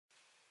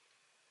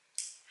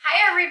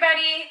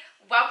everybody,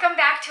 welcome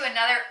back to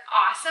another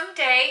awesome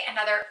day,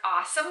 another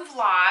awesome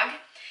vlog.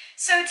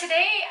 So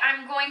today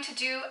I'm going to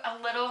do a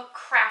little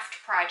craft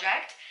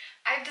project.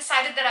 I've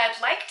decided that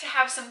I'd like to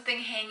have something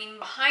hanging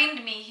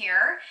behind me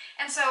here,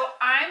 and so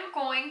I'm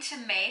going to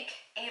make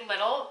a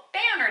little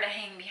banner to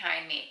hang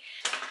behind me.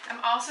 I'm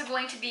also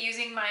going to be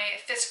using my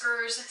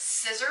Fisker's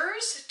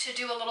scissors to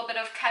do a little bit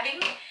of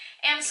cutting,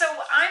 and so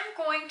I'm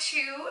going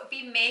to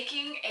be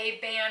making a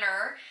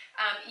banner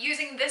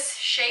using this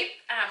shape.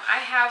 I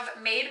have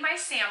made my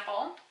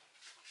sample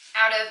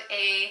out of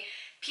a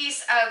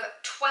piece of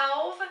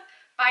 12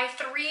 by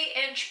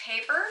 3-inch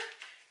paper,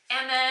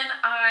 and then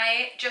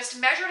I just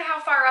measured how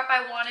far up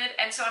I wanted,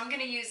 and so I'm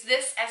going to use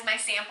this as my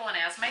sample and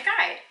as my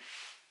guide.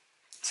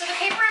 So the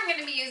paper I'm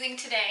going to be using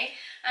today,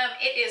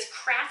 it is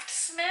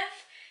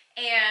Craftsmith,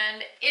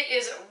 and it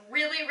is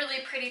really,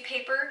 really pretty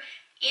paper.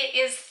 It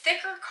is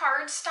thicker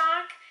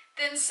cardstock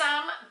than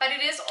some, but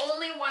it is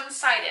only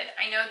one-sided.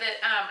 I know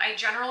that I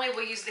generally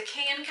will use the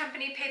K &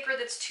 Company paper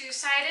that's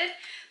two-sided,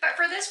 but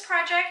for this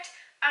project,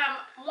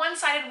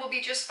 one-sided will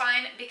be just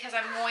fine because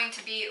I'm going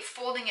to be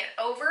folding it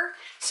over,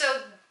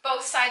 so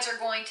both sides are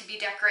going to be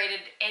decorated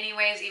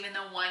anyways, even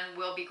though one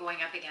will be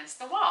going up against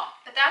the wall.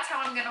 But that's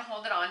how I'm going to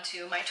hold it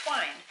onto my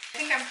twine. I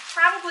think I'm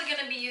probably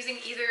going to be using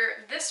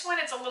either this one,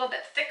 it's a little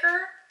bit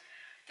thicker.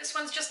 This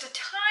one's just a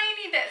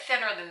tiny bit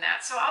thinner than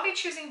that, so I'll be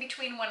choosing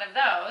between one of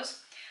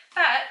those.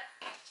 But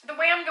the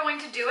way I'm going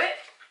to do it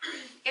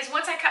is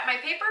once I cut my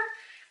paper,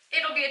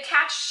 it'll be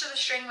attached to the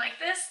string like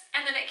this,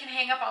 and then it can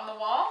hang up on the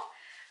wall.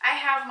 I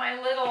have my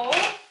little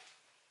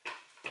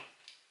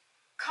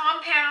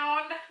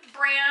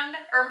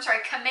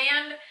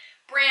Command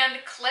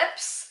brand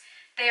clips.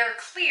 They are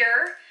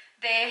clear.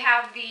 They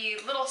have the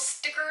little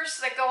stickers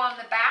that go on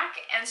the back,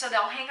 and so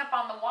they'll hang up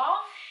on the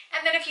wall.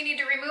 And then if you need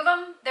to remove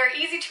them, they're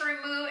easy to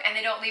remove and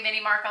they don't leave any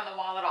mark on the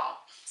wall at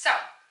all. So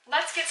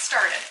let's get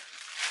started.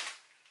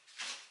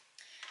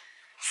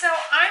 So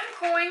I'm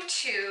going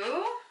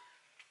to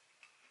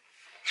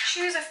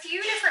choose a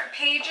few different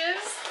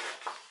pages.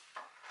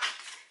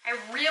 I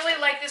really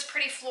like this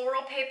pretty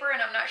floral paper,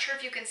 and I'm not sure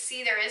if you can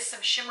see there is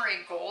some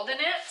shimmery gold in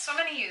it, so I'm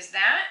going to use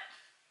that.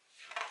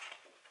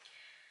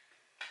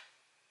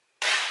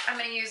 I'm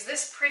going to use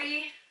this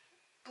pretty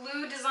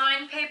blue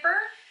design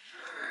paper.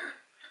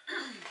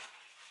 I'm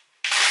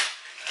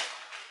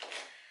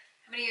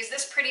going to use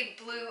this pretty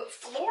blue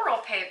floral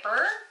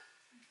paper.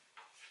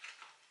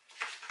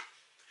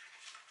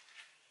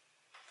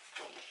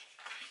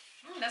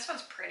 This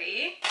one's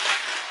pretty.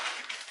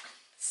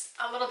 It's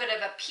a little bit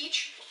of a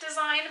peach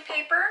design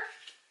paper.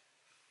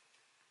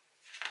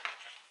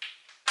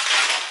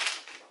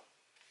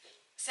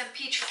 Some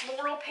peach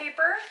floral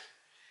paper.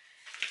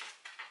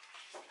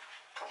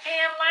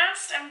 And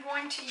last, I'm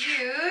going to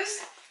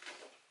use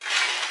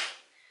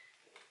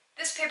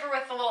this paper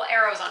with the little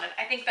arrows on it.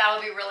 I think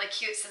that'll be really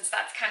cute since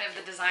that's kind of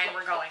the design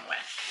we're going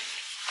with.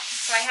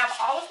 So I have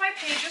all of my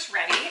pages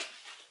ready.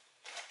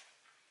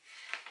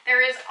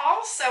 There is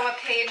also a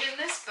page in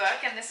this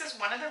book, and this is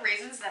one of the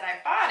reasons that I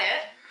bought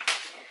it,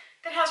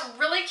 that has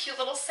really cute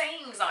little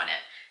sayings on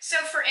it. So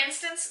for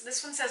instance,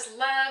 this one says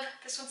love,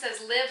 this one says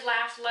live,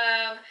 laugh,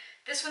 love,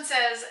 this one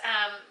says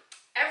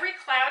every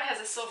cloud has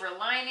a silver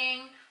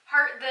lining,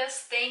 heart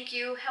this, thank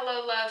you,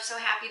 hello love, so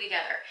happy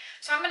together.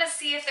 So I'm going to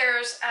see if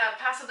there's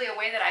possibly a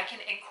way that I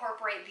can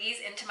incorporate these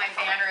into my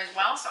banner as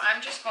well. So I'm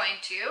just going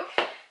to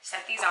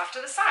set these off to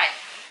the side.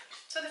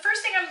 So the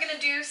first thing I'm going to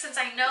do, since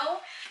I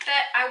know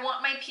that I want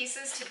my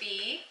pieces to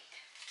be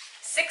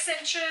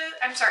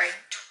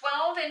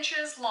 12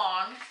 inches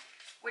long,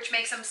 which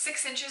makes them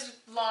 6 inches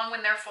long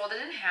when they're folded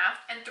in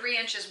half and 3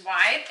 inches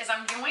wide, is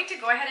I'm going to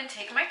go ahead and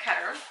take my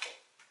cutter.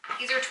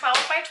 These are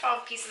 12 by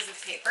 12 pieces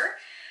of paper.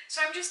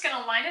 So I'm just going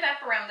to line it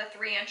up around the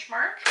 3-inch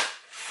mark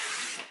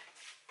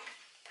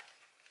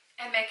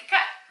and make a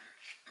cut.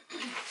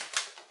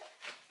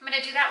 I'm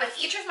going to do that with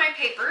each of my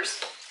papers.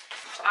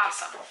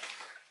 Awesome.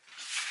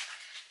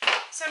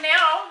 So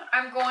now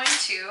I'm going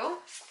to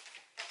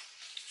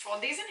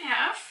fold these in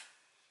half.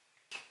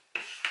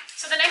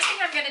 So the next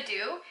thing I'm going to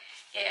do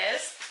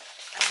is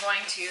I'm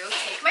going to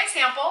take my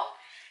sample,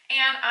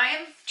 and I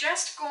am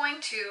just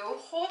going to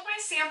hold my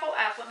sample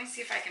up. Let me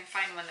see if I can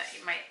find one that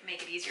might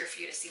make it easier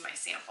for you to see my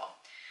sample.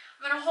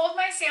 I'm going to hold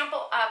my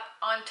sample up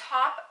on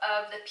top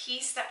of the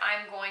piece that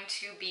I'm going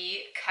to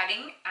be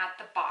cutting at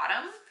the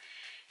bottom.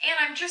 And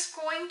I'm just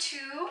going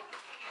to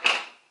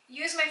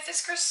use my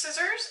Fisker's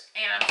scissors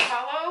and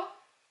follow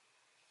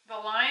the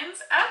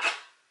lines up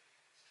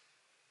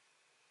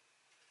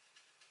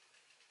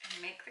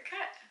and make the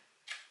cut.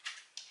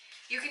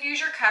 You can use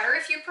your cutter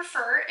if you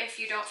prefer. If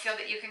you don't feel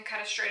that you can cut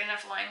a straight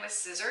enough line with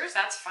scissors,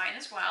 that's fine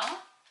as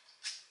well.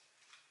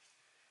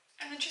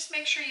 And then just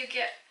make sure you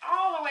get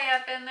all the way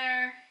up in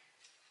there.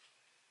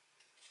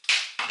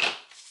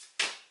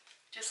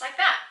 Just like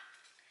that.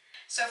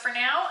 So for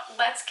now,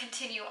 let's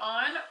continue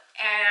on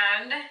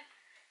and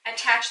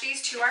attach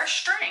these to our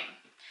string.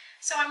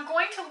 So I'm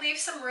going to leave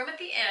some room at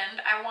the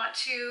end. I want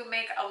to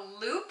make a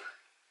loop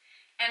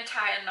and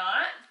tie a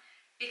knot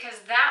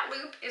because that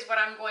loop is what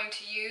I'm going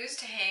to use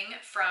to hang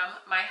from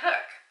my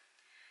hook.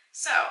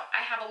 So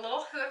I have a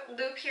little hook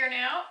loop here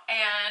now,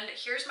 and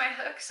here's my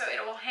hook, so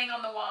it will hang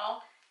on the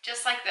wall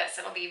just like this.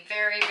 It'll be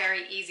very,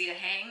 very easy to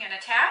hang and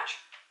attach.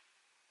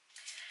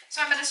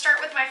 So I'm going to start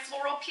with my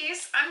floral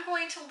piece. I'm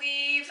going to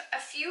leave a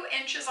few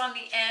inches on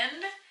the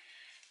end,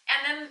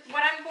 and then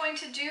what I'm going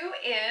to do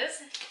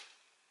is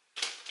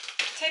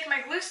take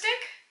my glue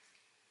stick,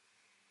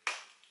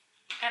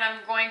 and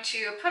I'm going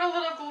to put a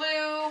little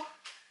glue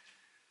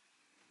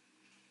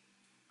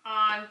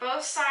on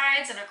both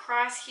sides and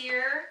across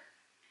here,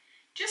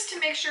 just to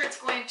make sure it's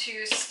going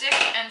to stick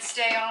and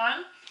stay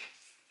on.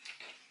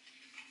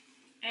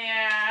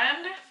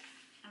 And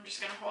I'm just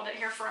going to hold it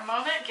here for a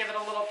moment, give it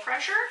a little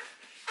pressure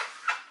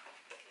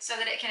so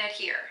that it can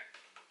adhere.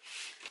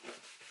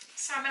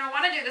 So I'm going to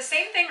want to do the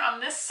same thing on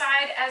this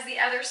side as the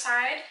other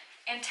side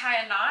and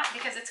tie a knot,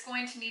 because it's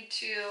going to need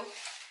to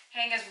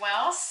hang as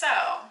well. So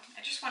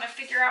I just want to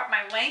figure out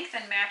my length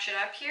and match it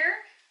up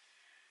here.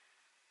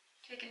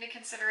 Take into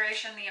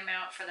consideration the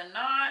amount for the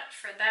knot,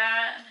 for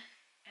that,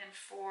 and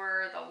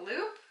for the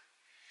loop.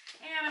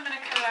 And I'm going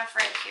to cut it off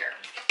right here.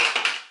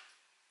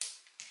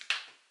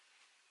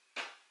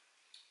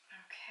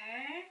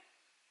 Okay.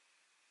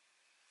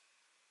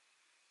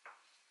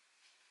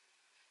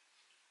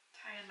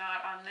 Tie a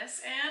knot on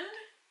this end.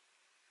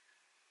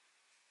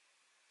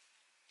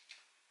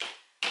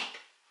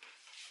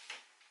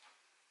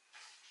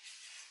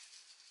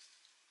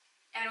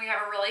 And we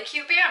have a really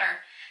cute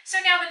banner. So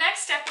now the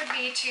next step would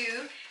be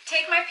to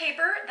take my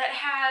paper that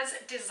has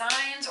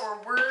designs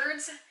or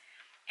words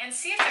and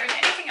see if there's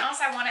anything else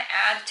I want to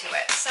add to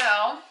it.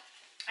 So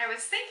I was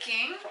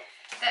thinking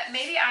that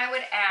maybe I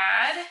would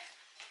add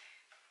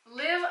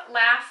Live,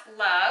 Laugh,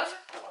 Love,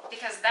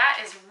 because that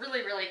is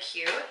really, really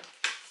cute.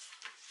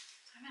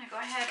 So I'm going to go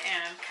ahead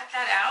and cut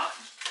that out.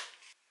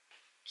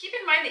 Keep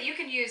in mind that you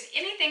can use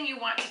anything you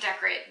want to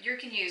decorate. You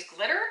can use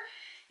glitter,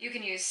 you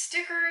can use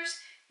stickers,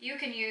 you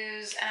can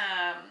use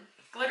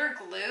glitter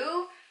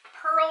glue,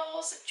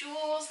 pearls,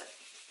 jewels,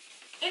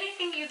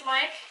 anything you'd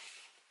like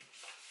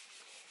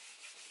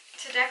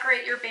to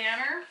decorate your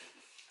banner.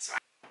 So,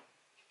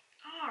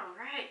 all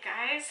right,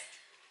 guys.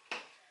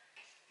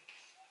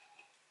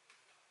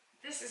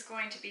 This is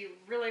going to be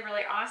really,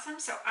 really awesome.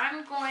 So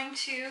I'm going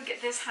to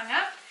get this hung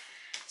up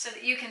so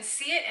that you can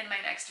see it in my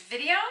next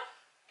video.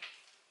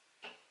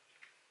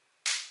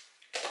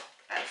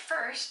 But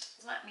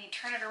first, let me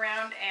turn it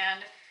around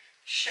and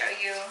show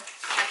you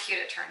how cute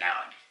it turned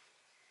out.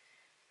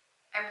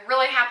 I'm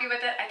really happy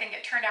with it. I think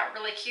it turned out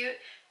really cute.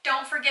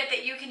 Don't forget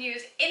that you can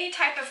use any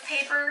type of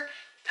paper,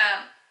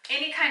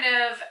 any kind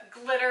of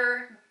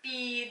glitter,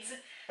 beads,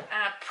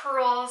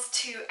 pearls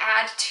to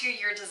add to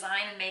your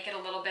design and make it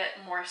a little bit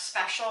more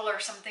special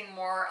or something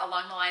more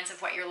along the lines of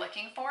what you're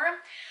looking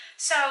for.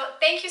 So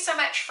thank you so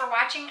much for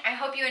watching. I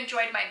hope you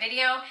enjoyed my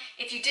video.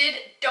 If you did,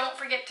 don't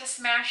forget to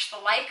smash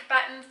the like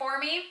button for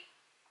me.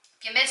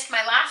 If you missed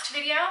my last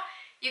video,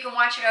 you can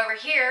watch it over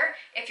here.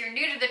 If you're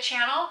new to the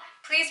channel,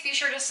 please be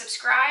sure to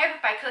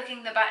subscribe by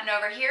clicking the button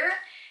over here.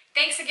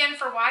 Thanks again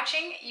for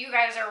watching. You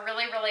guys are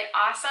really, really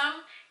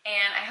awesome,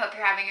 and I hope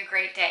you're having a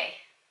great day.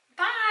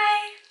 Bye!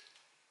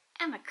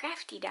 I'm a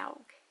crafty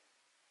dog.